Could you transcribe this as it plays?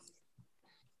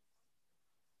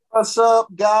What's up,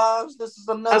 guys? This is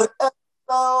another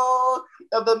episode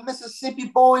of the Mississippi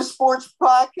Boys Sports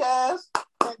Podcast.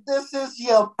 And this is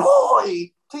your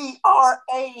boy,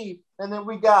 TRA. And then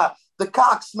we got the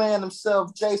Cox man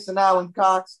himself, Jason Allen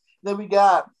Cox. Then we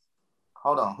got,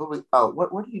 hold on, what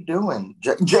are you doing?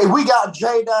 Jay, we got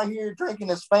Jay down here drinking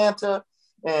his Fanta.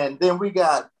 And then we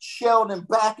got Sheldon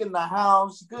back in the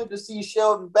house. Good to see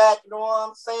Sheldon back. You know what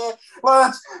I'm saying?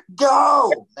 Let's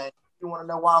go. Man, you want to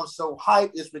know why I'm so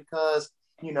hyped? Is because,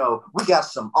 we got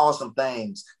some awesome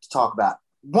things to talk about.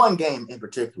 One game in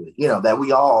particular, that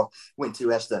we all went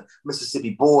to as the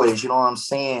Mississippi Boys. You know what I'm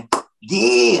saying?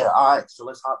 Yeah. All right. So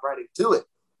let's hop right into it.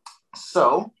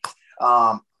 So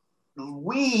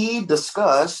we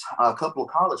discussed a couple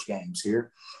of college games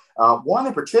here. One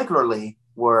in particularly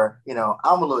where,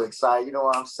 I'm a little excited. You know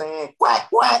what I'm saying? Quack,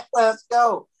 quack, let's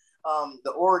go.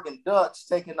 The Oregon Ducks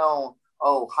taking on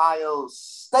Ohio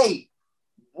State.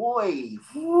 Boy,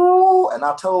 whoo. And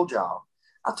I told y'all.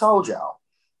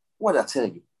 What did I tell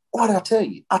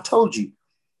you? I told you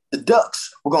the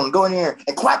Ducks were going to go in here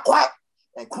and quack, quack,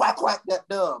 and quack, quack that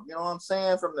dub. You know what I'm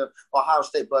saying? From the Ohio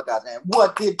State Buckeyes. And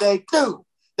what did they do?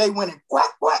 They went and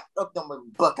quack, quack up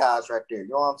them Buckeyes right there.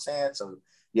 You know what I'm saying? So,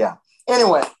 yeah.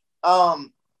 Anyway,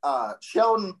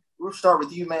 Sheldon, we'll start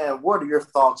with you, man. What are your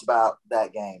thoughts about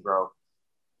that game, bro?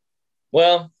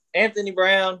 Well, Anthony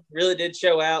Brown really did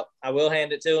show out. I will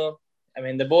hand it to him. I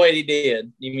mean, the boy, he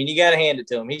did. You got to hand it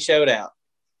to him. He showed out.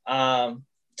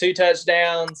 2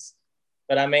 touchdowns,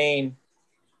 but I mean,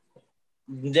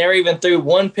 never even threw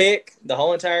one pick the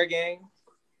whole entire game.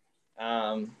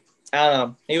 I don't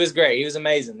know. He was great. He was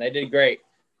amazing. They did great.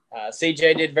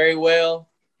 CJ did very well.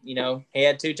 He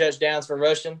had 2 touchdowns for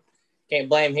rushing. Can't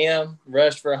blame him.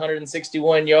 Rushed for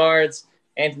 161 yards.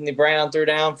 Anthony Brown threw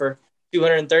down for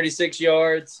 236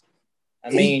 yards. I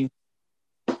mean,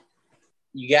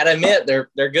 you got to admit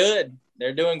they're good.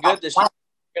 They're doing good this year.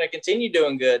 They're going to continue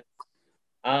doing good.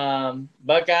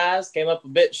 Buckeyes came up a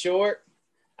bit short.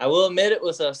 I will admit it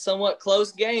was a somewhat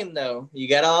close game, though. You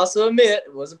got to also admit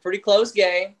it was a pretty close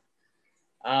game.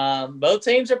 Both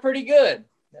teams are pretty good.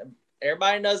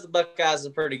 Everybody knows the Buckeyes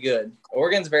are pretty good.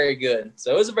 Oregon's very good.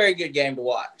 So it was a very good game to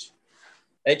watch.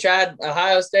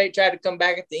 Ohio State tried to come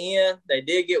back at the end. They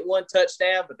did get 1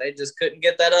 touchdown, but they just couldn't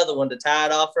get that other one to tie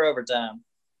it off for overtime.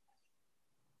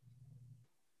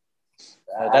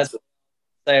 That's what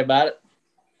I say about it.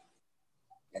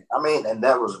 I mean, and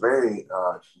that was very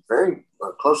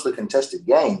closely contested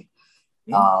game.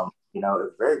 Mm-hmm. It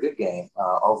was a very good game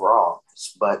overall.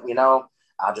 But,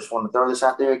 I just want to throw this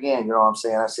out there again. You know what I'm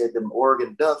saying? I said them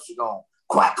Oregon Ducks are going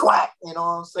quack, quack. You know what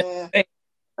I'm saying?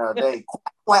 They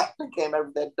quack, quack. They came out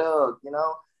with that dub,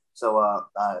 So,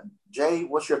 Jay,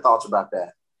 what's your thoughts about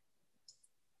that?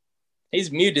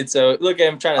 He's muted, so look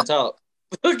at him trying to talk.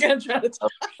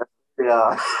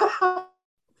 Yeah.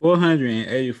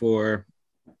 484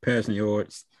 passing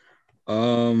yards.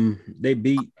 They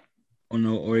beat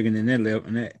Oregon in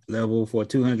that level for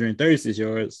 236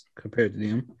 yards compared to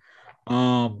them.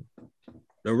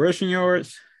 The rushing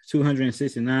yards,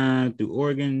 269 through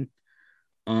Oregon,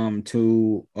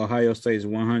 to Ohio State's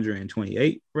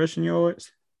 128 rushing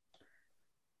yards.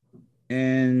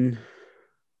 And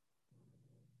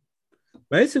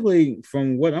basically,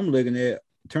 from what I'm looking at,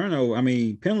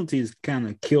 penalties kind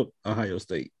of killed Ohio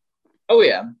State. Oh,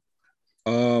 yeah.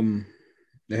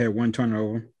 They had 1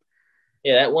 turnover.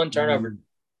 Yeah, that 1 turnover.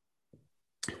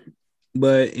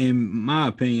 But in my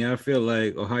opinion, I feel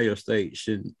like Ohio State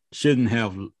shouldn't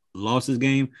have lost this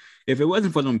game. If it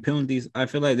wasn't for them penalties, I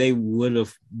feel like they would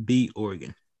have beat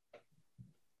Oregon.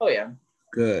 Oh, yeah.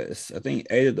 Because I think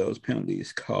 8 of those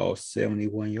penalties cost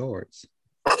 71 yards.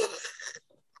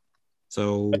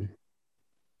 So.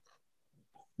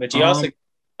 But you also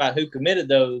about who committed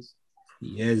those.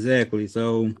 Yeah, exactly.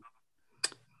 So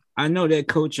I know that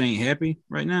coach ain't happy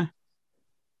right now.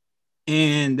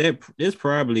 And that's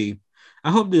probably,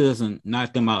 I hope this doesn't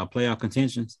knock them out of playoff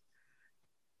contentions.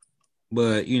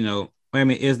 But,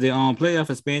 is the playoff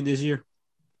expanded this year?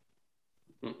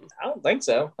 I don't think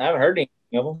so. I haven't heard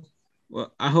anything of them.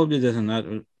 Well, I hope it doesn't knock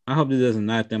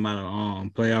them out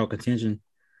of playoff contention,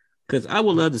 because I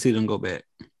would love to see them go back.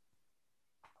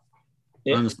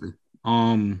 Yeah. Honestly,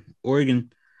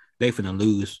 Oregon, they finna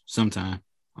lose sometime.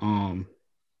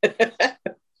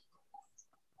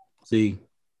 See,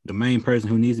 the main person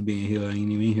who needs to be in here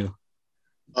ain't even in here.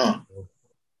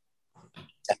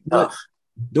 But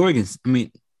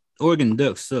Oregon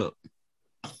Ducks suck.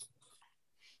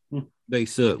 They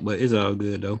suck, but it's all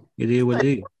good though. It is what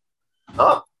it is.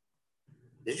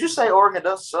 Did you say Oregon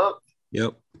Ducks suck?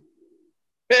 Yep.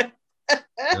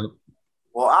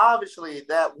 Well, obviously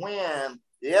that win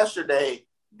yesterday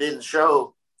didn't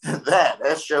show that.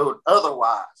 That showed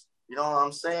otherwise. You know what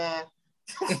I'm saying?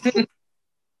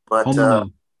 But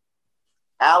no.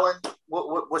 Alan,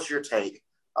 what's your take?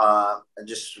 And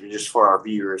just for our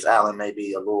viewers, Alan may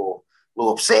be a little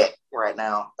upset right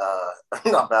now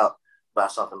about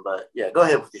something, but yeah, go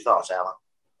ahead with your thoughts,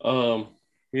 Alan.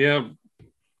 Yeah,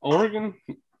 Oregon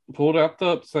pulled out the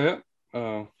upset.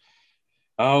 I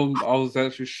was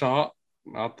actually shocked.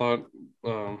 I thought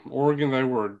Oregon, they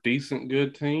were a decent,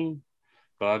 good team,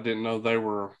 but I didn't know they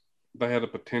had the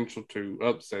potential to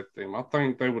upset them. I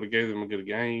think they would have gave them a good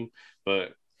game,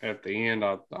 but at the end,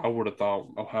 I would have thought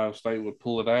Ohio State would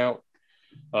pull it out.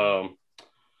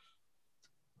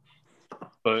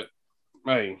 But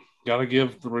hey, got to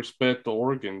give the respect to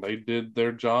Oregon. They did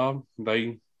their job.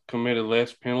 They committed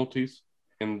less penalties,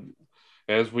 and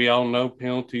as we all know,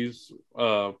 penalties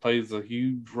plays a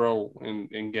huge role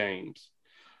in games.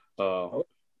 But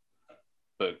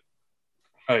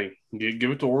hey,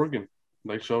 give it to Oregon.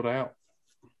 They showed out.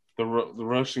 The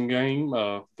rushing game,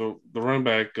 the running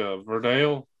back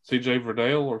Verdale, CJ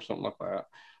Verdale or something like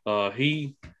that.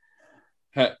 He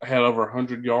had over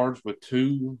 100 yards with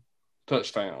 2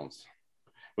 touchdowns,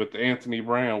 with Anthony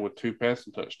Brown with 2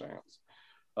 passing touchdowns.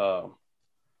 But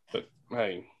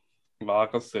hey,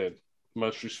 like I said,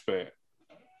 much respect.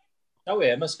 Oh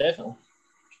yeah, most definitely.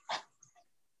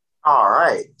 All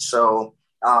right, so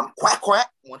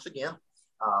quack once again.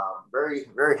 Very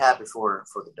very happy for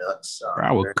the Ducks.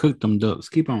 I will cook them Ducks.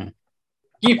 Keep on.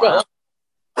 Keep on.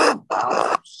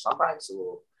 Somebody's a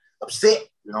little upset.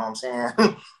 You know what I'm saying?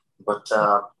 But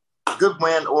good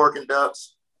win, Oregon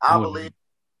Ducks. I believe,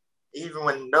 even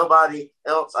when nobody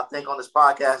else, I think, on this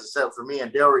podcast except for me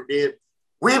and Delry did,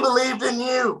 we believed in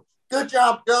you. Good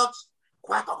job, Ducks.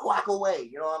 Quack away.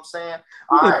 You know what I'm saying?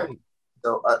 All right.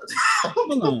 So,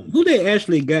 hold on. Who they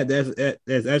actually got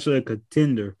that's actually a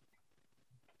contender?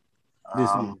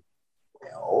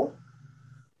 No.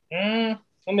 Let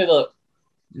me look.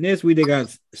 Next week they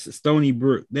got Stony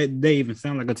Brook. They even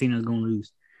sound like a team that's gonna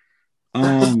lose.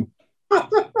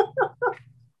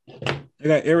 They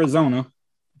got Arizona.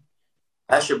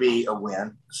 That should be a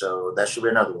win. So that should be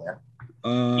another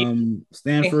win.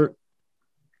 Stanford.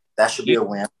 That should be a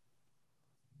win.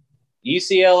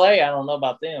 UCLA, I don't know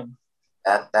about them.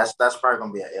 That's probably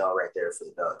gonna be an L right there for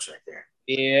the Ducks right there.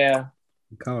 Yeah.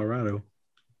 Colorado.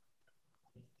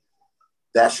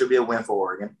 That should be a win for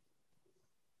Oregon.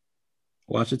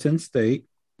 Washington State.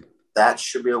 That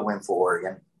should be a win for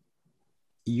Oregon.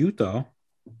 Utah.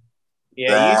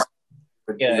 Yeah.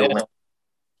 Look,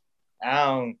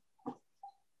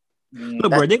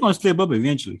 bro, they're gonna slip up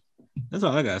eventually. That's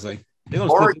all I gotta say. They're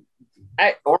gonna Oregon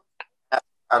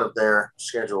out of their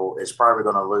schedule is probably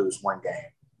gonna lose one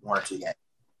or 2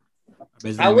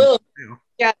 games. I will.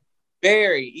 Yeah,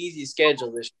 very easy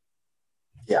schedule this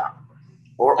year. Yeah.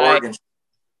 Oregon.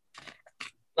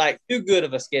 Like too good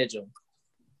of a schedule.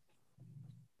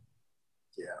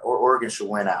 Yeah, Oregon should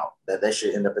win out. That they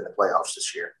should end up in the playoffs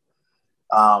this year.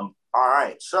 All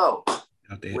right. So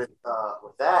with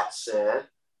that said,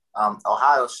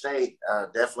 Ohio State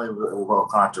definitely will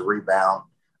come to rebound.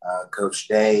 Coach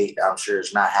Day, I'm sure,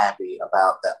 is not happy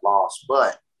about that loss,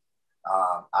 but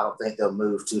I don't think they'll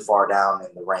move too far down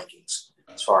in the rankings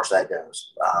as far as that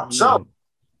goes. So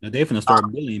they're definitely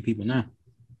start bullying people now.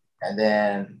 And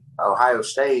then Ohio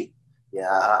State,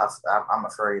 yeah, I'm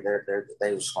afraid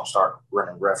they just gonna start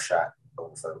running roughshod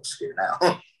over folks here now.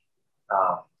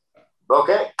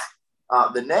 Okay,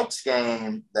 the next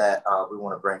game that we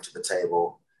want to bring to the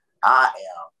table, I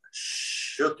am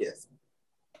shooketh.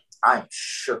 I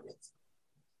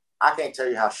can't tell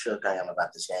you how shook I am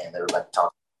about this game that we're about to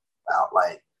talk about.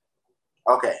 Like,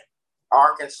 okay,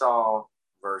 Arkansas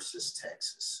versus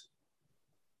Texas.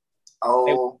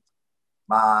 Oh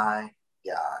my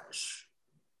gosh,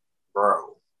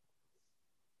 bro.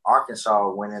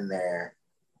 Arkansas went in there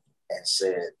and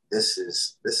said, this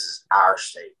is our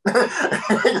state.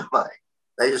 Like,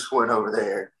 they just went over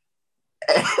there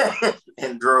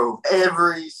and drove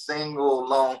every single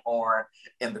Longhorn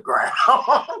in the ground.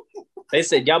 They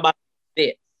said, y'all about to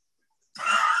sit.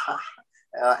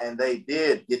 And they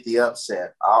did get the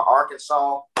upset.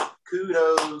 Arkansas,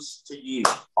 kudos to you,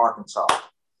 Arkansas.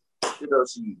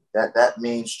 Kudos to you. That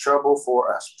means trouble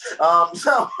for us.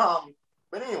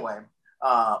 But anyway,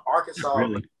 Arkansas.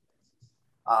 Really?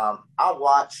 I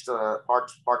watched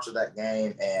parts of that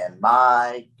game, and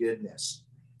my goodness,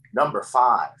 number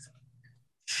 5.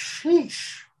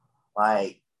 Sheesh.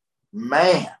 Like,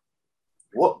 man,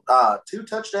 what 2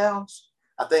 touchdowns?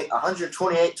 I think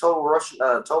 128 total rushing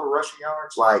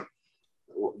yards, like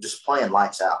just playing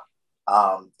lights out.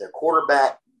 Their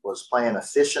quarterback was playing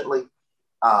efficiently.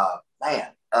 Man,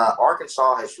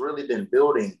 Arkansas has really been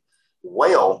building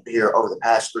well here over the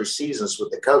past 3 seasons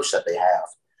with the coach that they have.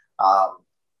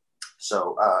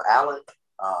 So, Alan,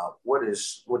 what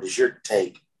is your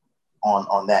take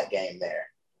on that game there?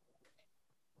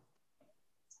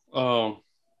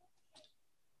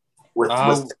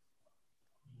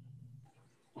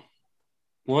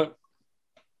 What?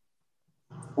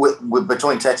 With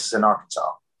between Texas and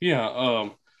Arkansas. Yeah.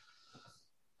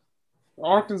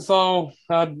 Arkansas,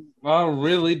 I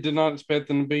really did not expect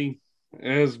them to be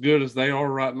as good as they are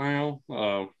right now.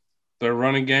 Their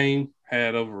running game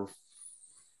had over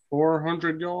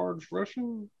 400 yards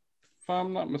rushing, if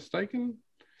I'm not mistaken.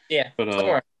 Yeah. But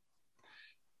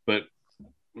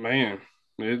man,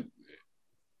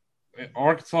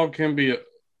 Arkansas can be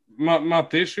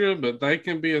not this year, but they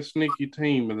can be a sneaky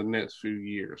team in the next few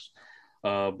years.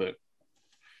 But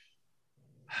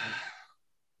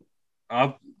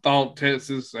I thought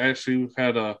Texas actually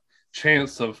had a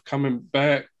chance of coming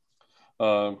back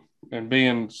and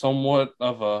being somewhat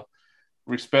of a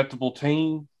respectable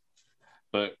team,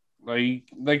 but they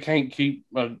can't keep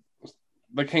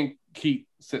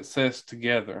success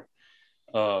together.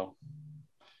 But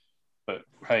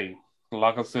hey,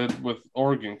 like I said with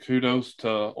Oregon, kudos to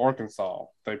Arkansas.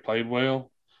 They played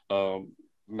well.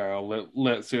 Now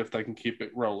let's see if they can keep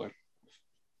it rolling.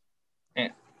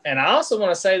 And I also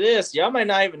want to say this. Y'all may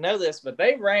not even know this, but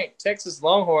they ranked Texas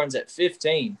Longhorns at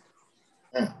 15.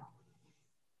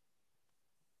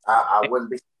 I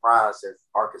wouldn't be surprised if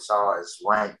Arkansas is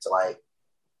ranked like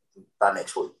by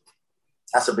next week.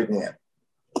 That's a big win.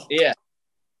 Yeah.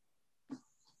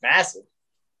 Massive.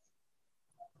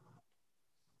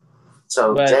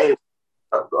 So, Jay,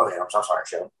 go ahead. I'm sorry,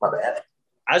 Shane. My bad.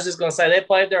 I was just going to say they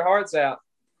played their hearts out.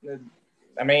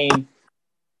 I mean,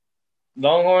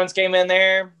 Longhorns came in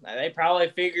there. They probably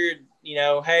figured,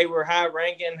 hey, we're high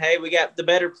ranking. Hey, we got the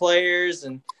better players.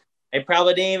 And they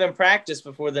probably didn't even practice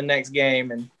before the next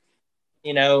game. And,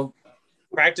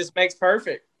 practice makes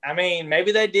perfect. I mean,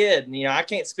 maybe they did. I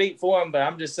can't speak for them, but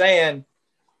I'm just saying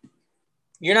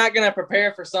you're not going to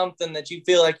prepare for something that you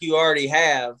feel like you already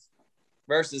have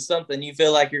versus something you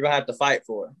feel like you're going to have to fight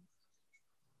for.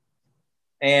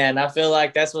 And I feel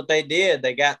like that's what they did.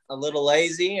 They got a little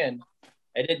lazy and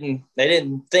they didn't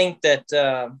think that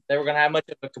they were going to have much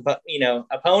of a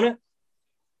opponent.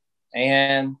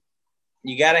 And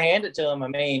you got to hand it to them. I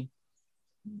mean,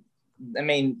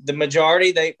 the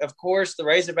majority, of course, the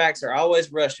Razorbacks are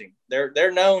always rushing.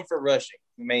 They're known for rushing.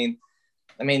 I mean,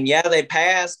 yeah, they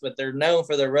pass, but they're known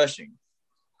for their rushing.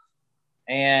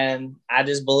 And I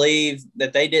just believe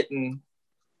that they didn't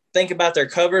think about their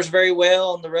covers very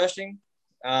well on the rushing.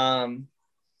 And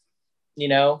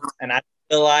I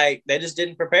feel like they just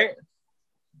didn't prepare.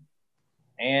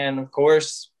 And of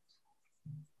course,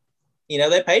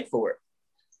 they paid for it.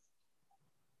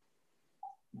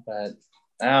 But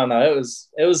I don't know.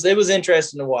 It was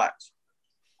interesting to watch.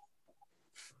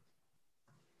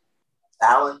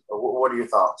 Alan, what are your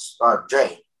thoughts?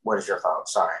 Jay, what is your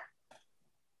thoughts? Sorry.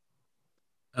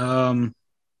 The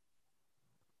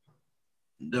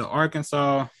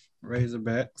Arkansas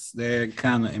Razorbacks, they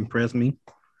kind of impressed me.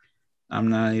 I'm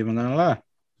not even gonna lie.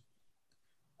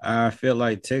 I feel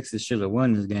like Texas should have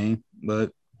won this game,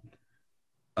 but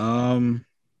I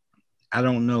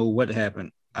don't know what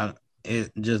happened.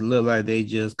 It just looked like they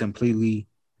just completely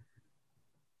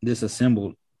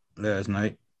disassembled last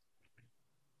night.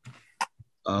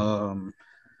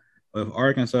 With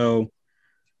Arkansas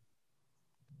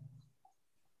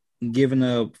giving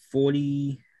up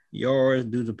 40 yards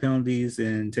due to penalties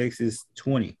and Texas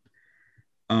 20.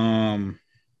 The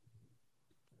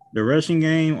rushing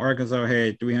game, Arkansas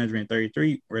had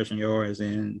 333 rushing yards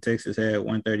and Texas had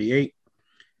 138.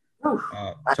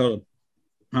 Total,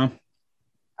 huh?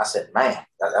 I said, man,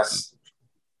 that's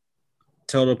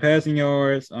total passing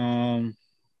yards.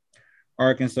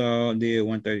 Arkansas did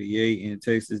 138 and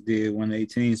Texas did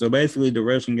 118. So basically, the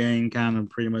rushing game kind of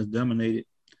pretty much dominated.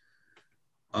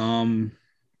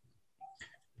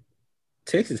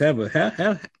 Texas have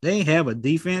a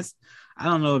defense. I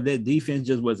don't know if that defense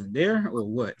just wasn't there or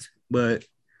what, but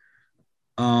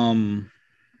at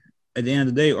the end of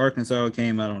the day, Arkansas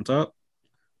came out on top,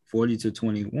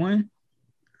 40-21,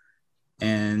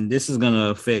 and this is gonna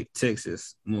affect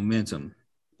Texas momentum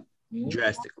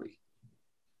drastically.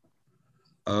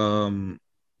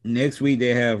 Next week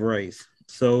they have Rice,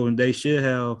 so they should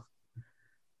have,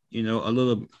 a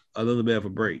little bit of a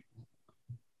break.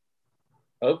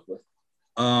 Hopefully.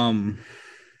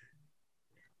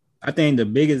 I think the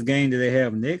biggest game that they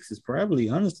have next is probably,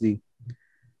 honestly,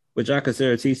 which I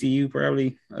consider TCU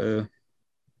probably a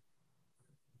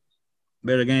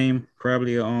better game,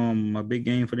 probably a big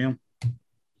game for them.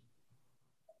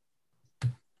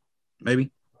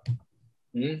 maybe.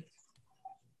 Mm-hmm.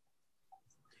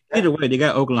 Either way, they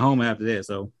got Oklahoma after that,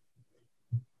 so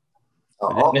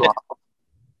Oklahoma.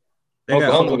 they got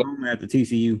Oklahoma. Oklahoma after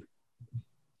TCU.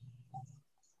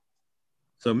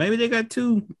 So maybe they got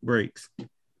 2 breaks.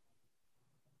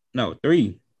 No,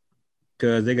 3.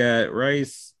 Because they got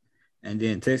Rice and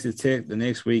then Texas Tech the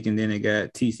next week, and then they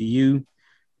got TCU,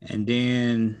 and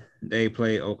then they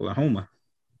play Oklahoma.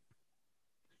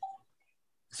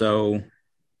 So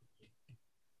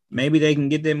maybe they can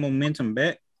get their momentum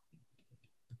back.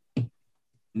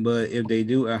 But if they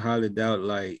do, I highly doubt,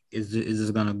 like, is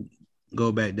this going to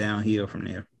go back downhill from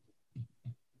there.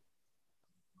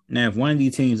 Now, if one of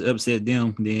these teams upset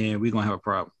them, then we're going to have a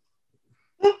problem.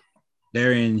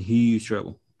 They're in huge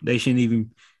trouble. They shouldn't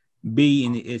even be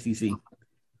in the SEC.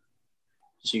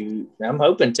 Shoot, I'm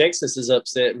hoping Texas is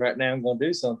upset right now and going to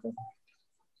do something.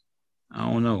 I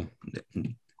don't know.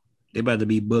 They're about to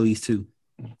be bullies too.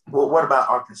 Well, what about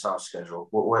Arkansas' schedule?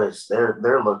 What is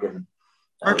they're looking?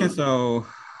 Arkansas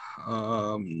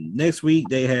next week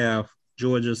they have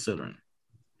Georgia Southern.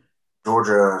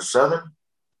 Georgia Southern.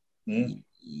 Mm-hmm.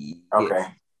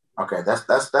 Okay, that's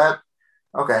that.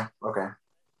 Okay.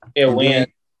 He'll win.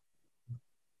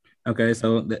 Okay,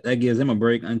 so that gives them a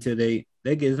break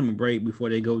before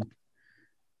they go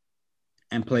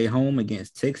and play home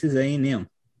against Texas A&M.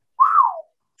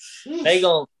 They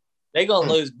gonna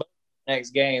lose both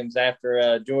next games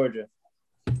after Georgia.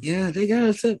 Yeah, they got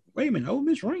us at. Wait a minute, Ole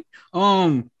Miss ranked.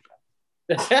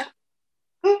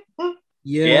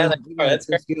 Yeah, that's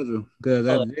their schedule because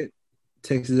after that,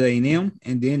 Texas A&M,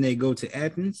 and then they go to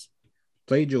Athens,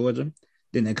 play Georgia,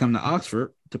 then they come to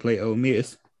Oxford to play Ole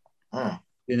Miss. Then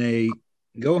they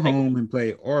go home and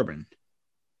play Auburn.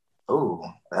 Ooh,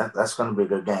 that's going to be a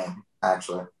good game,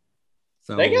 actually.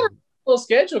 So they got a little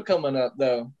schedule coming up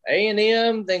though.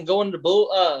 A&M, then going to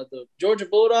the Georgia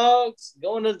Bulldogs,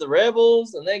 going to the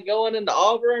Rebels, and then going into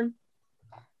Auburn.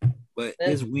 But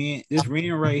this win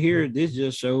right here, this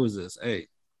just shows us,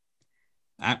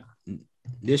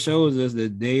 this shows us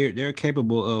that they're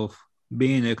capable of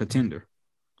being a contender.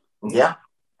 Yeah,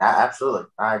 absolutely,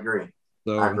 I agree.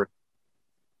 So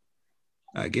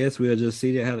I guess we'll just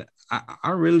see that. I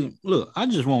really look. I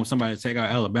just want somebody to take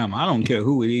out Alabama. I don't care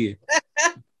who it is.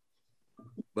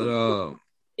 But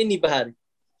anybody.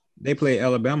 They play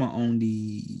Alabama on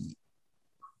the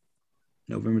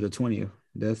November the 20th.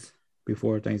 That's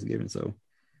before Thanksgiving. So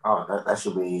that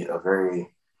should be a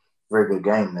very, very good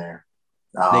game there.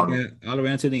 They got all the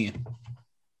way until the end.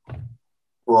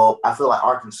 Well, I feel like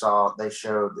Arkansas, they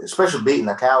showed, especially beating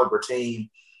a caliber team,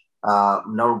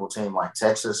 notable team like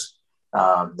Texas,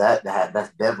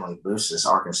 that definitely boosts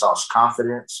Arkansas's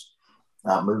confidence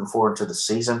moving forward into the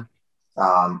season.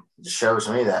 It just shows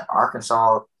me that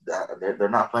Arkansas, they're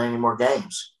not playing any more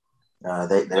games.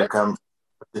 They're come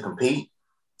to compete.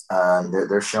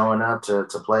 They're showing up to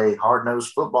play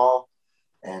hard-nosed football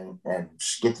and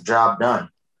just get the job done.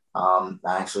 I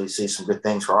actually see some good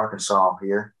things for Arkansas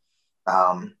here.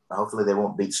 Hopefully they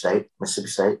won't beat Mississippi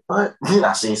State, but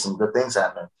I see some good things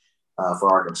happening for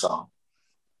Arkansas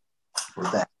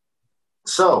with that.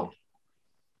 So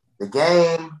the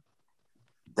game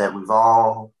that we've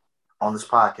all on this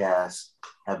podcast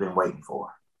have been waiting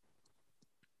for.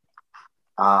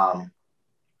 And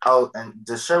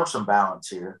to show some balance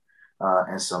here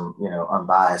and some,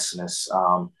 unbiasedness,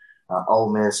 Ole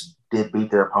Miss did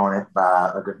beat their opponent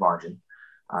by a good margin.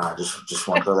 Just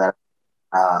want to throw that.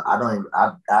 I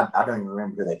don't even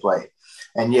remember who they played.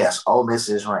 And yes, Ole Miss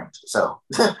is ranked. So,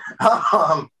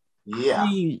 yeah.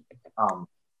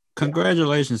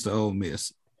 Congratulations to Ole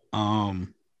Miss.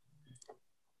 I'm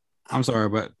sorry,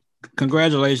 but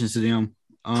congratulations to them.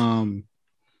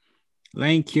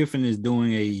 Lane Kiffin is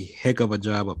doing a heck of a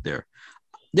job up there.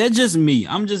 That's just me.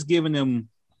 I'm just giving them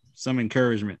some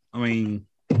encouragement. I mean,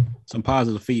 some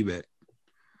positive feedback.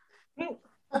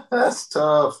 That's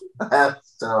tough.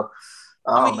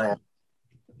 Oh, man.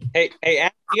 Hey, you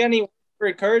got any for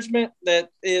encouragement that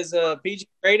is PG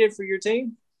rated for your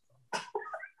team?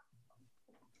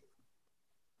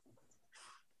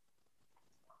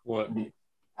 What?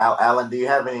 Alan, do you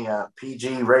have any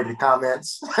PG rated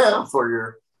comments for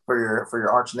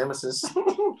your arch nemesis?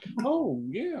 Oh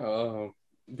yeah,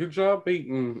 good job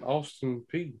beating Austin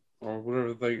P or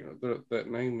whatever that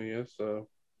name is.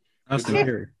 Austin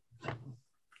Hurd.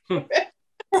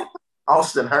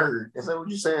 Austin Hurd. Is that what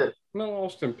you said? No,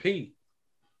 Austin P.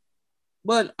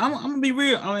 But I'm gonna be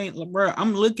real. I mean, bro,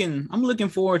 I'm looking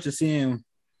forward to seeing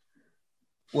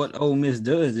what Ole Miss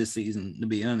does this season. To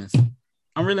be honest,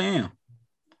 I really am,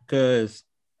 because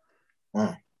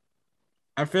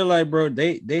I feel like, bro,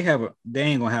 they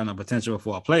ain't gonna have no potential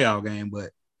for a playoff game, but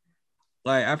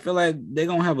Like I feel like they're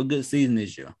gonna have a good season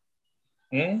this year.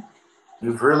 Hmm?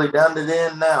 You've really done it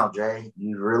in now, Jay.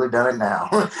 You've really done it now.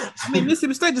 I mean,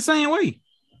 Mississippi State the same way.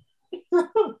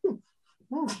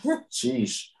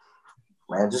 Jeez,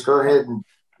 man, just go ahead and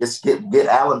just get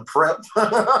Allen prepped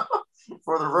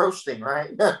for the roasting, right?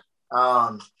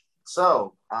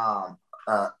 So I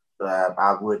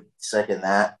would second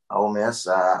that. Ole Miss.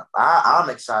 I'm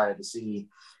excited to see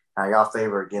how y'all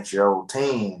favor against your old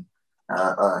team,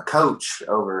 coach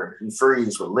over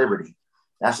Freeze with Liberty.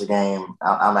 That's a game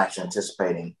I'm actually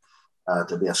anticipating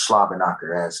to be a slobber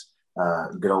knocker, as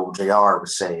good old JR would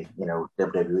say,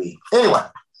 WWE. Anyway,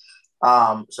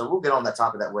 so we'll get on that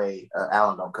topic that way.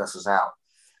 Alan don't cuss us out.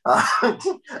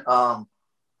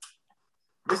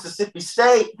 Mississippi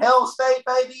State, Hell State,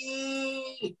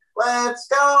 baby. Let's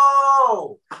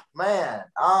go. Man,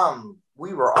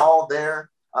 we were all there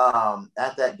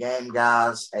at that game,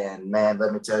 guys. And man,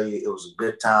 let me tell you, it was a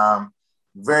good time.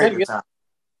 Very good time.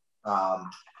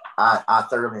 I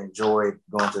thoroughly enjoyed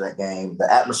going to that game. The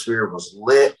atmosphere was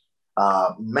lit.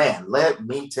 Man, let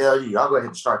me tell you, I'll go ahead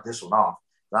and start this one off.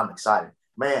 I'm excited.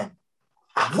 Man,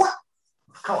 what?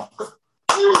 Come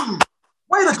on.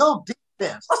 Way to go,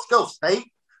 defense. Let's go, State.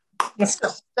 Let's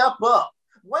just step up.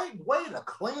 Way to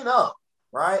clean up,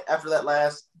 right? After that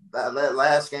last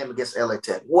game against LA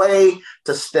Tech. Way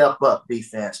to step up,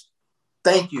 defense.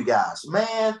 Thank you, guys.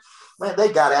 Man,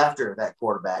 they got after that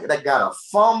quarterback. They got a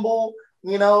fumble,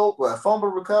 a fumble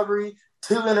recovery,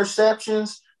 2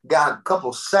 interceptions, got a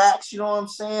couple sacks, you know what I'm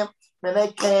saying? Man,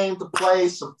 they came to play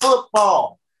some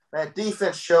football. That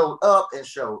defense showed up and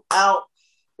showed out.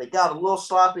 They got a little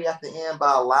sloppy at the end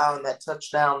by allowing that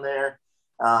touchdown there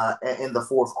in the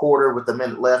fourth quarter with a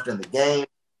minute left in the game.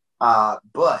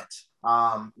 But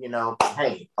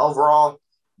hey, overall,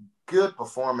 good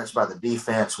performance by the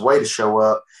defense. Way to show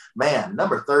up. Man,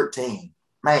 number 13,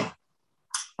 man,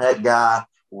 that guy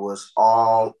was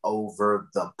all over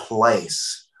the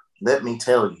place. Let me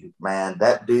tell you, man,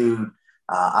 that dude,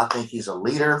 I think he's a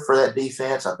leader for that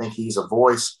defense. I think he's a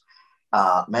voice.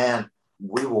 Man,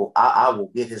 I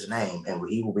will get his name and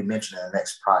he will be mentioned in the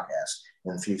next podcast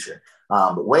in the future.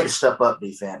 But way to step up,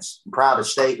 defense. I'm proud of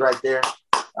State right there.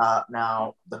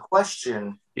 Now, the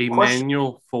question.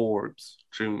 Emmanuel Forbes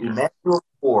Jr. Emmanuel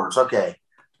Forbes. Okay.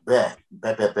 Bet.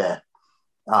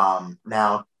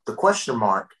 Now, the question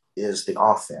mark is the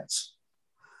offense.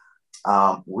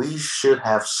 We should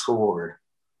have scored.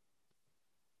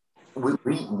 We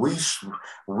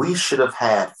should have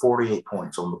had 48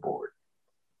 points on the board,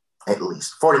 at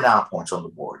least 49 points on the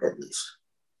board, at least.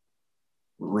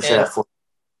 We should have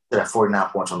 49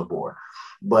 points on the board,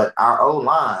 but our O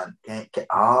line can't.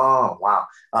 Oh wow,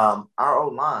 our O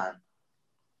line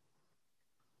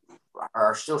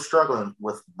are still struggling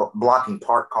with blocking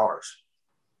parked cars.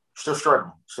 Still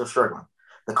struggling.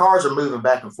 The cars are moving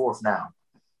back and forth now,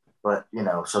 but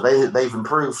so they've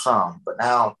improved some, but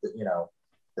now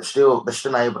they're still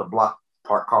not able to block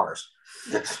parked cars.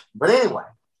 But anyway,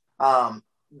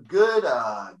 good.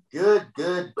 I'll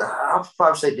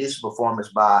probably say decent performance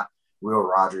by Will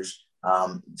Rogers.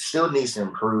 Still needs to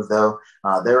improve though.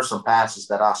 There were some passes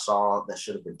that I saw that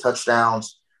should have been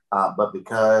touchdowns, but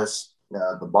because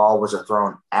the ball wasn't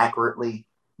thrown accurately,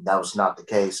 that was not the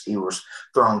case. He was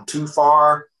thrown too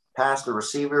far past the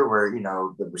receiver, where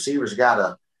the receivers got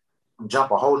to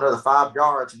jump a whole nother 5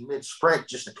 yards in mid sprint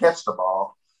just to catch the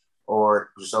ball,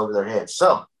 or just over their heads.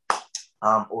 So,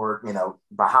 or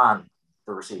behind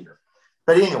the receiver.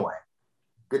 But anyway,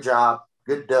 good job,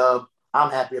 good dub.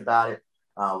 I'm happy about it.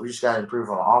 We just got to improve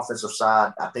on the offensive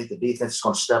side. I think the defense is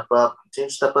going to step up, continue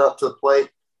to step up to the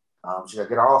plate. So got to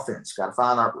get our offense. Got to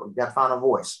find our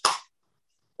voice.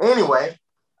 Anyway,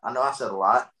 I know I said a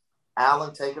lot.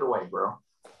 Alan, take it away, bro.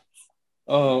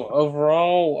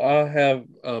 Overall, I have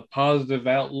a positive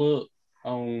outlook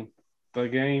on the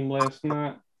game last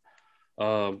night.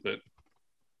 But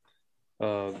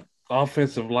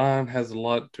offensive line has a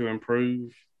lot to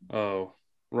improve.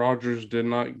 Rogers did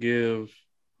not have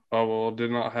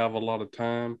a lot of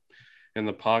time in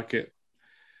the pocket,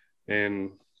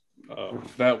 and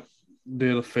that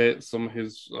did affect some of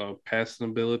his passing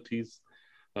abilities.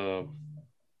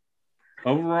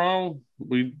 Overall,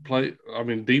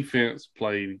 defense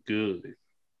played good.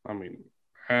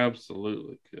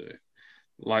 Absolutely good.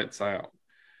 Lights out.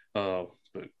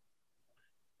 But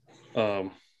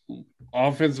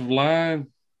offensive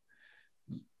line,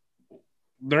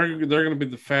 they're going to be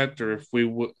the factor if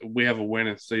we have a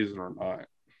winning season or not.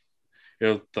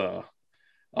 If the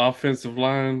offensive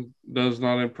line does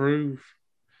not improve,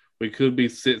 we could be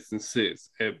 6-6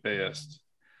 at best.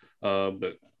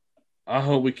 But I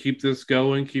hope we keep this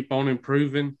going, keep on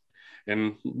improving,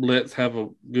 and let's have a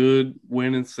good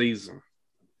winning season.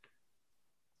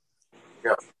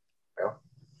 Yeah.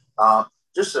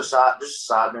 Just a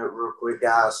side note, real quick,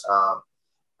 guys.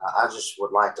 I just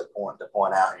would like to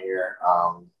point out here.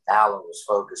 Allen was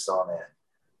focused on it.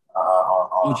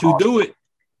 Don't you do it?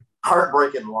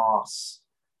 Heartbreaking loss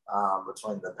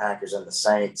between the Packers and the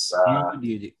Saints.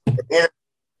 You did it.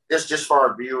 Just for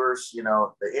our viewers,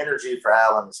 the energy for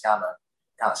Allen is kind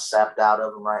of sapped out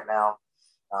of him right now.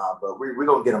 But we're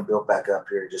gonna get him built back up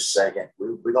here in just a second.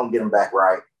 We're gonna get him back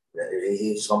right.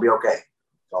 He's gonna be okay.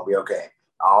 It's gonna be okay.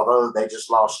 Although they just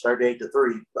lost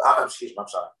 38-3. Excuse me, I'm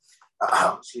sorry.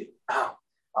 Excuse me.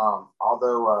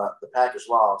 Although the Packers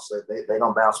lost, they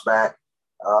gonna bounce back.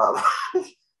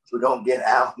 We're gonna get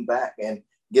Allen back and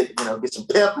get some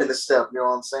pep in the step. You know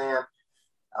what I'm saying?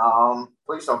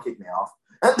 Please don't kick me off.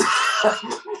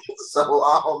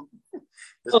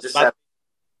 So just have,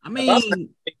 I mean, at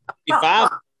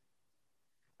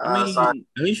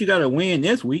least you got a win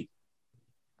this week.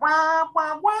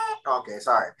 Okay,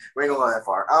 sorry, we ain't gonna go that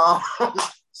far.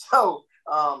 So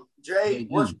Jay,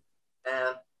 what's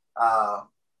and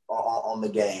on the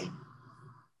game?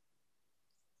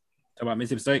 Talk about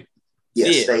Mississippi State.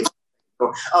 Yes, yeah. State.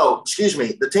 Oh, excuse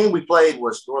me. The team we played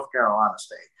was North Carolina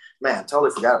State. Man,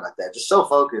 totally forgot about that. Just so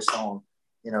focused on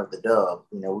the dub.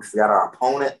 We forgot our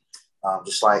opponent.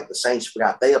 Just like the Saints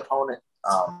forgot their opponent.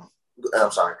 I'm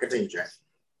sorry. Continue, Jay.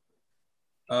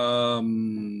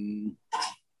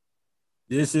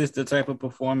 This is the type of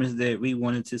performance that we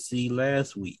wanted to see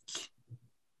last week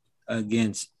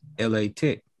against LA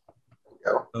Tech.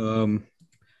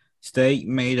 State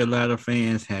made a lot of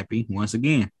fans happy once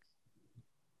again.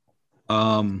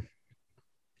 Will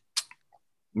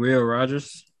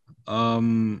Rogers,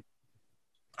 I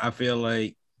feel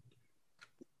like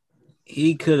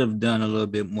he could have done a little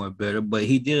bit more better, but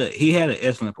he had an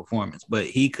excellent performance, but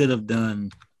he could have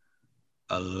done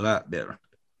a lot better.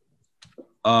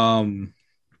 And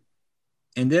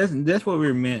that's what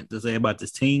we're meant to say about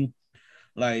this team.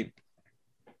 Like,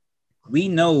 we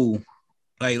know,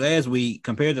 like last week,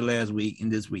 compared to last week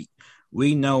and this week,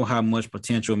 we know how much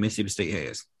potential Mississippi State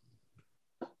has.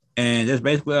 And that's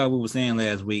basically what we were saying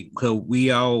last week, because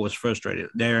we all was frustrated.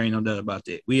 There ain't no doubt about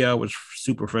that. We all was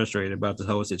super frustrated about this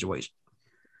whole situation.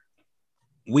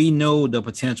 We know the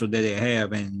potential that they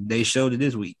have, and they showed it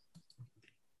this week.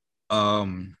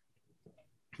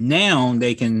 Now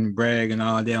they can brag and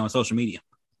all that on social media.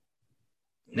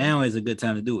 Now is a good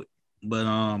time to do it. But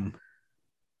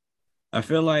I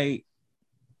feel like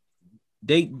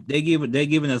they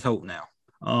giving us hope now.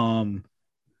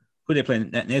 Who they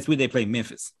playing next week? They play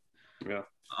Memphis. Yeah.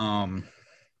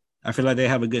 I feel like they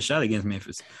have a good shot against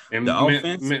Memphis. And the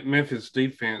offense, Memphis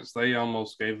defense, they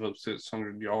almost gave up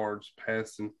 600 yards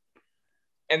passing.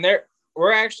 And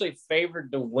we're actually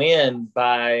favored to win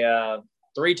by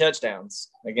 3 touchdowns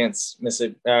against Memphis.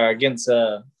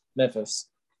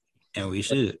 And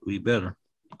we better.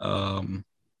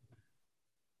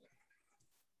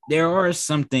 There are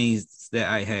some things that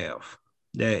I have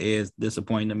that is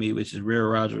disappointing to me, which is Will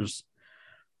Rogers'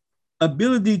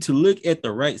 ability to look at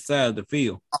the right side of the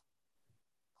field.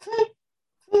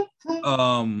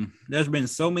 There's been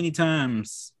so many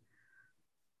times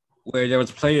where there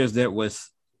was players that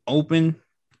was open,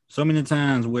 so many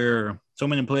plays where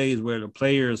the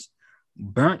players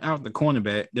burnt out the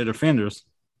cornerback, the defenders,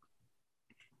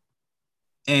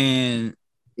 and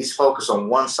he's focused on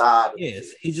one side.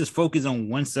 Yes, he just focused on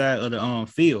one side of the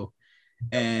field,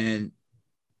 and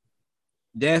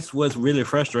that's what's really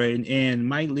frustrating. And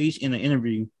Mike Leach in the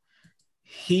interview,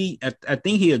 I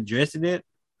think he addressed it.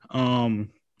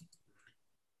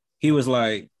 He was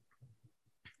like,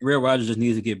 Will Rogers just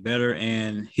needs to get better,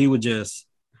 and he would just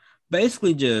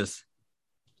basically just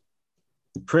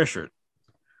pressured.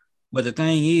 But the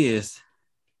thing is,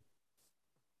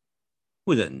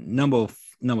 who was it? Number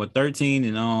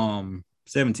 13 and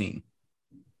 17.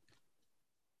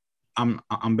 I'm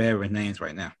bad with names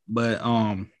right now, but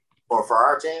for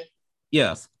our team,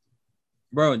 yes,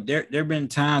 bro. There been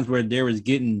times where there was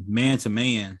getting man to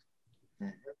man,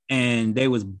 and they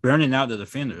was burning out the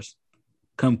defenders,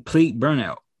 complete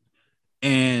burnout,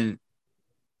 and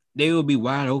they will be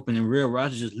wide open, and Will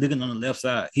Rogers just looking on the left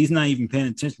side. He's not even paying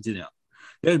attention to them.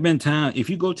 There's been time, if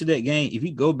you go to that game, if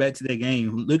you go back to that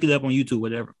game, look it up on YouTube,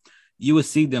 whatever, you will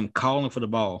see them calling for the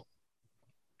ball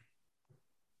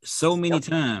so many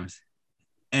times.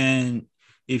 And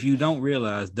if you don't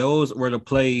realize, those were the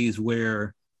plays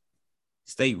where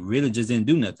State really just didn't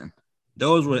do nothing.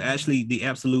 Those were actually the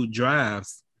absolute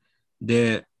drives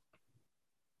that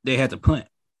they had to punt.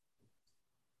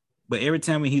 But every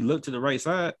time when he looked to the right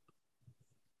side,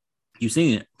 You've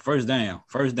seen it. First down,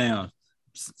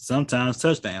 sometimes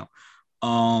touchdown.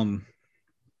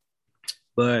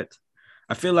 But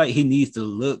I feel like he needs to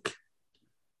look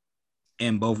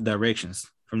in both directions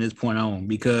from this point on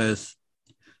because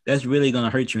that's really gonna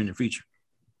hurt you in the future.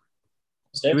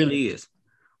 It really is.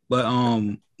 But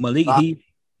Malik, he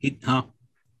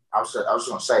I was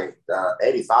going to say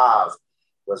 85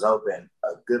 was open a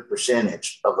good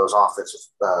percentage of those offensive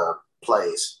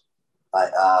plays.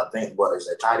 I think what is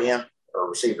it, tight end or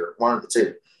receiver, one of the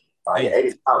two.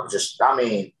 85 just, I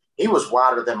mean, he was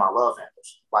wider than my love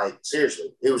handles. Like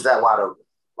seriously, he was that wide open.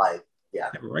 Like, yeah.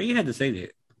 Right, you had to say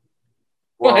that.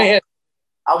 Well, I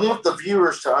want the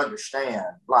viewers to understand.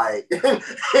 Like,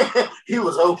 he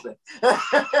was open.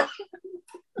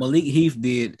 Malik Heath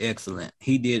did excellent.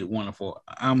 He did wonderful.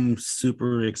 I'm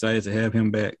super excited to have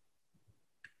him back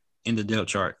in the depth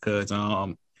chart because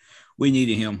we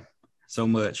needed him so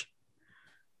much.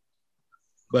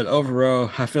 But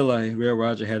overall, I feel like Will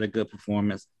Rogers had a good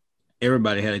performance.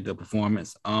 Everybody had a good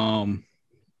performance.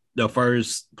 The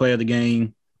first play of the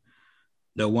game,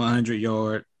 the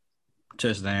 100-yard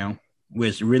touchdown,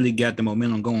 which really got the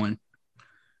momentum going.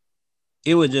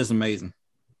 It was just amazing.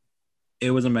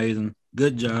 It was amazing.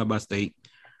 Good job by State.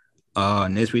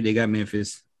 Next week they got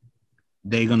Memphis.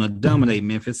 They're gonna dominate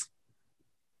Memphis.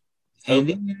 And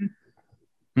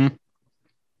then,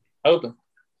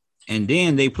 And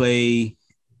then they play.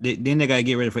 Then they gotta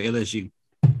get ready for LSU.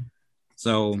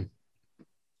 So,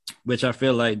 which I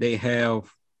feel like they have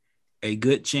a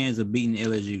good chance of beating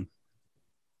LSU.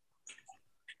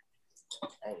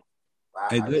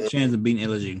 A good chance of beating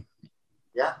LSU.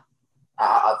 Yeah,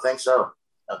 I think so.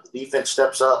 The defense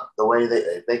steps up the way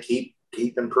they keep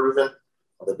improving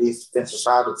on the defensive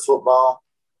side of the football,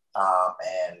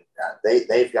 and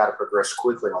they've got to progress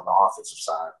quickly on the offensive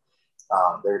side.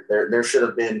 There should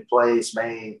have been plays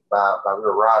made by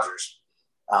Will Rogers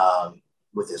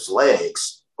with his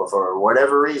legs, but for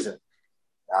whatever reason,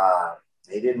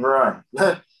 he didn't run.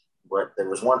 But there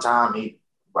was one time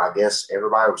I guess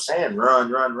everybody was saying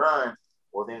run.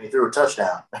 Well, then he threw a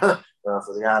touchdown for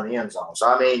the guy in the end zone.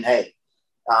 So I mean, hey.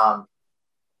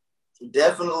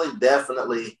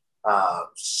 Definitely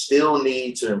still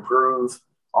need to improve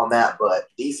on that, but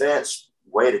defense,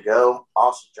 way to go.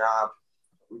 Awesome job.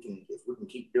 If we can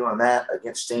keep doing that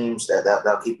against teams,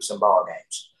 that'll keep us in ball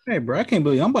games. Hey, bro, I can't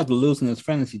believe I'm about to lose in this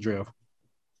fantasy draft.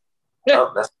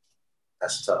 Oh,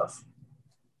 that's tough.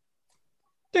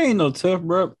 There ain't no tough,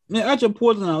 bro. Man, I just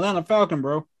pulled an Atlanta Falcon,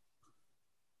 bro.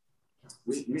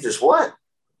 You just what?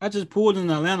 I just pulled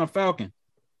an Atlanta Falcon.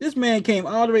 This man came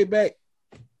all the way back.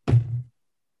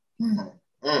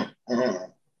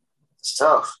 It's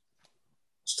tough.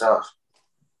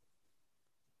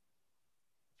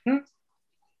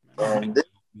 And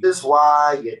this is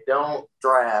why you don't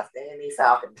draft any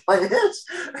Falcon players.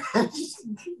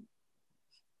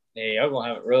 Yeah, y'all gonna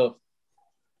have it rough.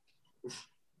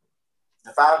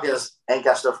 The Falcons ain't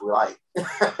got stuff we like.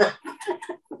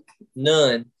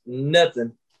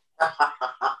 Nothing.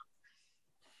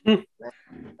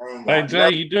 Hey,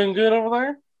 Jay, you doing good over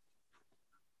there?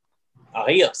 Oh,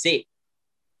 he upset.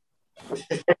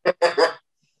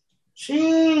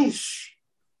 Sheesh.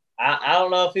 I don't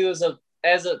know if he was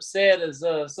as upset as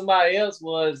somebody else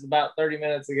was about 30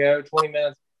 minutes ago, 20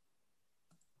 minutes.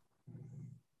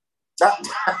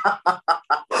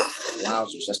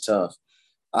 Wowzers, that's tough.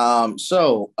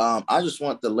 So I just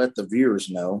want to let the viewers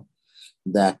know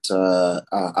that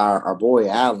our boy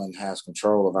Alan has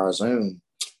control of our Zoom.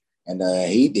 And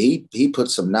he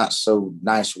put some not so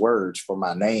nice words for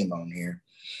my name on here.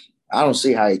 I don't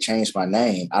see how he changed my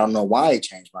name. I don't know why he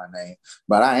changed my name,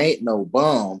 but I ain't no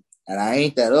bum, and I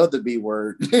ain't that other B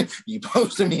word you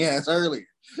posted me as earlier.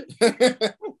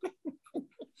 And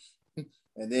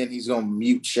then he's gonna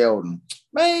mute Sheldon.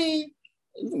 Man,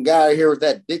 you got out of here with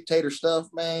that dictator stuff,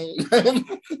 man. What's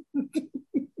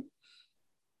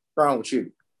wrong with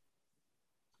you?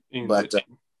 But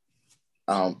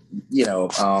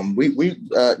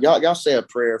y'all say a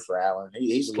prayer for Alan.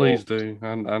 Please do.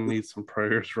 I need some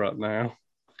prayers right now.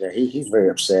 Yeah, he's very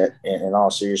upset. In all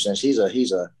seriousness, he's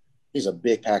a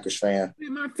big Packers fan.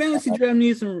 Man, my fantasy draft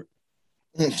needs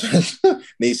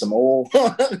some oil.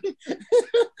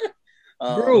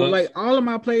 Bro, like all of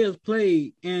my players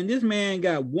played, and this man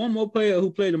got one more player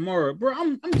who play tomorrow. Bro,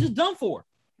 I'm just done for.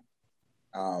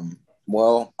 I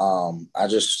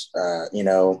just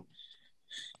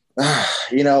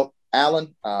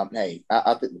Alan, hey,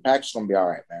 I think the Packers are gonna be all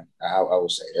right, man. I will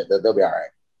say that they'll be all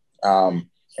right.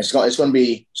 It's gonna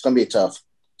be a tough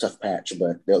patch,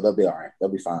 but they'll be all right. They'll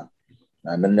be fine.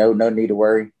 No need to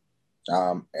worry.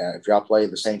 If y'all play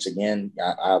the Saints again,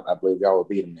 I believe y'all will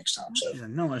beat them next time. So yeah,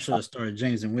 no, I should have started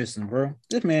James and Winston, bro.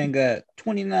 This man got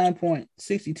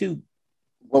 29.62.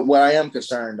 what I am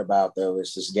concerned about though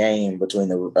is this game between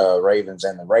the Ravens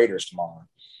and the Raiders tomorrow.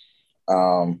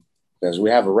 Because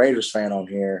we have a Raiders fan on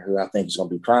here who I think is going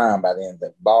to be crying by the end of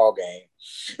the ball game.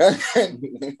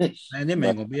 Man, them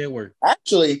ain't gonna be at work.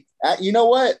 Actually, you know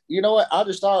what? I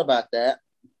just thought about that.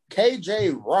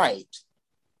 KJ Wright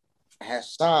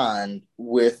has signed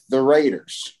with the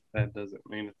Raiders. That doesn't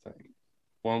mean a thing.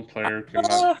 One player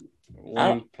cannot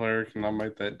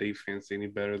make that defense any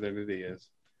better than it is.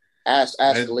 Ask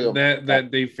Khalil. That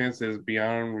defense is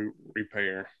beyond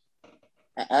repair.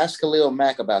 Ask Khalil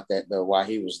Mack about that though. While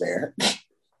he was there,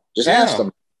 just ask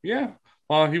him. Yeah,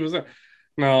 while he was there.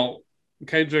 Now,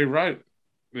 KJ Wright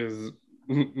is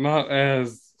not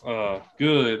as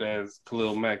good as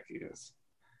Khalil Mack is.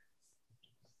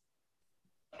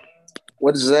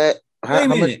 What is that? Wait a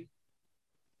minute.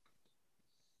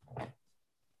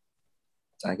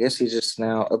 I guess he just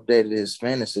now updated his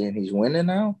fantasy and he's winning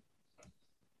now.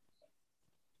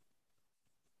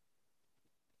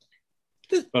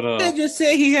 But they just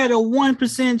said he had a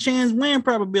 1% chance win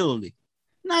probability.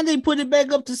 Now they put it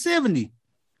back up to 70.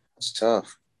 It's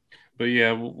tough. But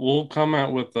yeah, we'll come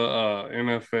out with the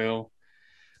NFL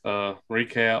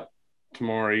recap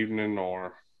tomorrow evening,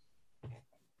 or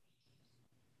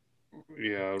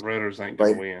Raiders ain't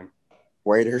gonna win.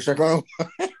 Raiders are going.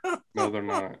 No, they're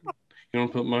not. You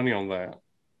don't put money on that.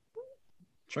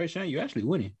 Trey Shane, you actually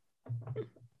winning.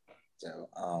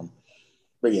 So,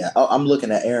 but yeah, I'm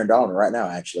looking at Aaron Donald right now.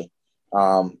 Actually,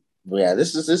 but yeah,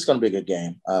 this is going to be a good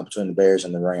game between the Bears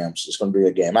and the Rams. It's going to be a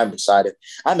good game. I'm excited.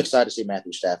 I'm excited to see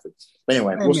Matthew Stafford. But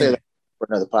anyway, we'll say that for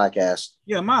another podcast.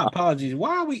 Yeah, my apologies.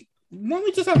 Why we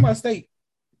just talking about state?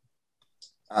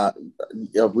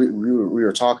 We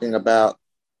were talking about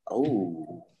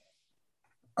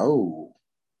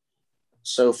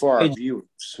So for our viewers,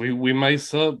 we may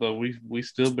suck, but we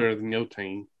still better than your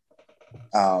team.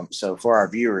 So for our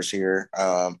viewers here,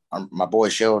 my boy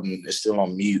Sheldon is still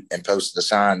on mute and posted a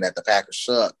sign that the Packers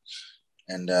suck.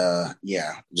 And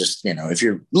just if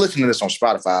you're listening to this on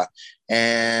Spotify,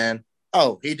 and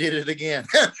he did it again.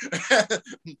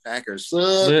 Packers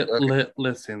suck.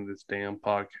 Let's end this damn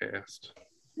podcast.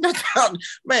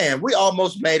 Man, we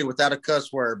almost made it without a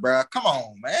cuss word, bro. Come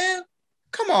on, man.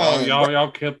 Come on, y'all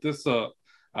kept this up.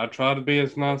 I try to be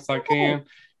as nice as I can.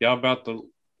 Y'all about to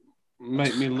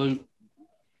make me lose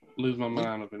my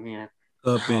mind up in here.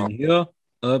 Up in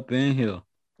here.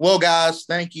 Well, guys,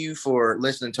 thank you for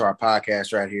listening to our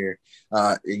podcast right here.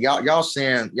 Y'all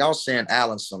send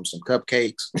Alan some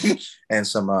cupcakes and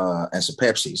some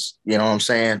Pepsis. You know what I'm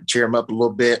saying? Cheer him up a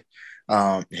little bit.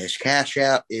 His Cash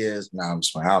App is I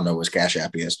don't know what his Cash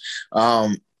App is.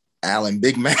 Alan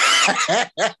Big Mac.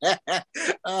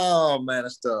 Oh man,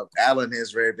 it's tough. Alan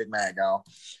is very Big Mac, y'all.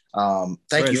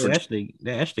 Thank you for they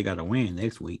actually got a win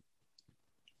next week.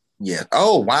 Yeah.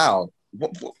 Oh wow.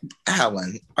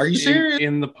 Alan, are you serious?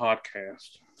 In the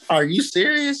podcast. Are you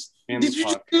serious? Did you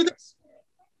just do that?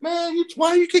 Man,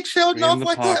 why you kick Sheldon off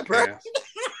like that, bro?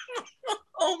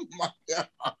 Oh my god.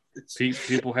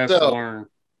 People have to learn.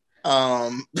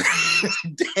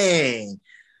 Dang.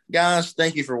 Guys,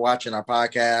 thank you for watching our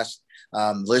podcast.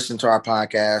 Listen to our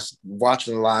podcast,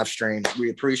 watching the live stream. We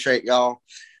appreciate y'all.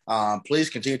 Please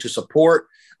continue to support.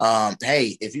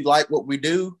 Hey, if you like what we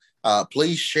do,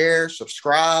 please share,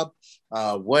 subscribe,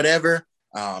 whatever.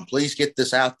 Please get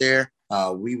this out there.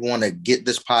 We want to get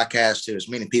this podcast to as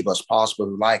many people as possible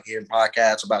who like hearing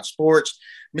podcasts about sports,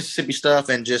 Mississippi stuff,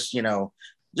 and just want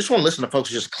to listen to folks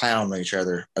who just clown on each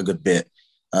other a good bit.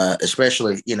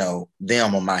 Especially,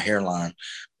 them on my hairline.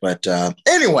 But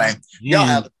anyway, y'all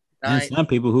have a night. And some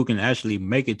people who can actually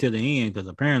make it to the end, because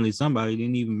apparently somebody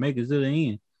didn't even make it to the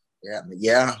end.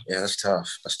 Yeah, that's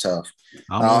tough. That's tough.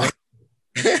 I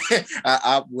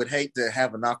would hate to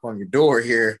have a knock on your door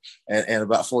here in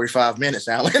about 45 minutes,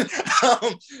 Alan.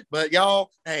 But y'all,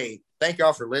 hey, thank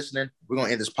y'all for listening. We're going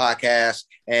to end this podcast.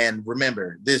 And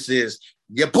remember, this is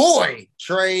your boy,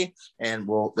 Trey. And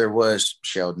there was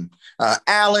Sheldon,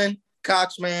 Alan,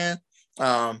 Coxman,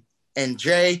 and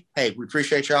Jay. Hey, we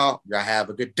appreciate y'all. Y'all have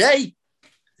a good day.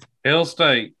 Hail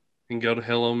State and go to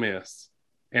Hell Ole Miss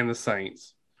and the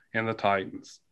Saints and the Titans.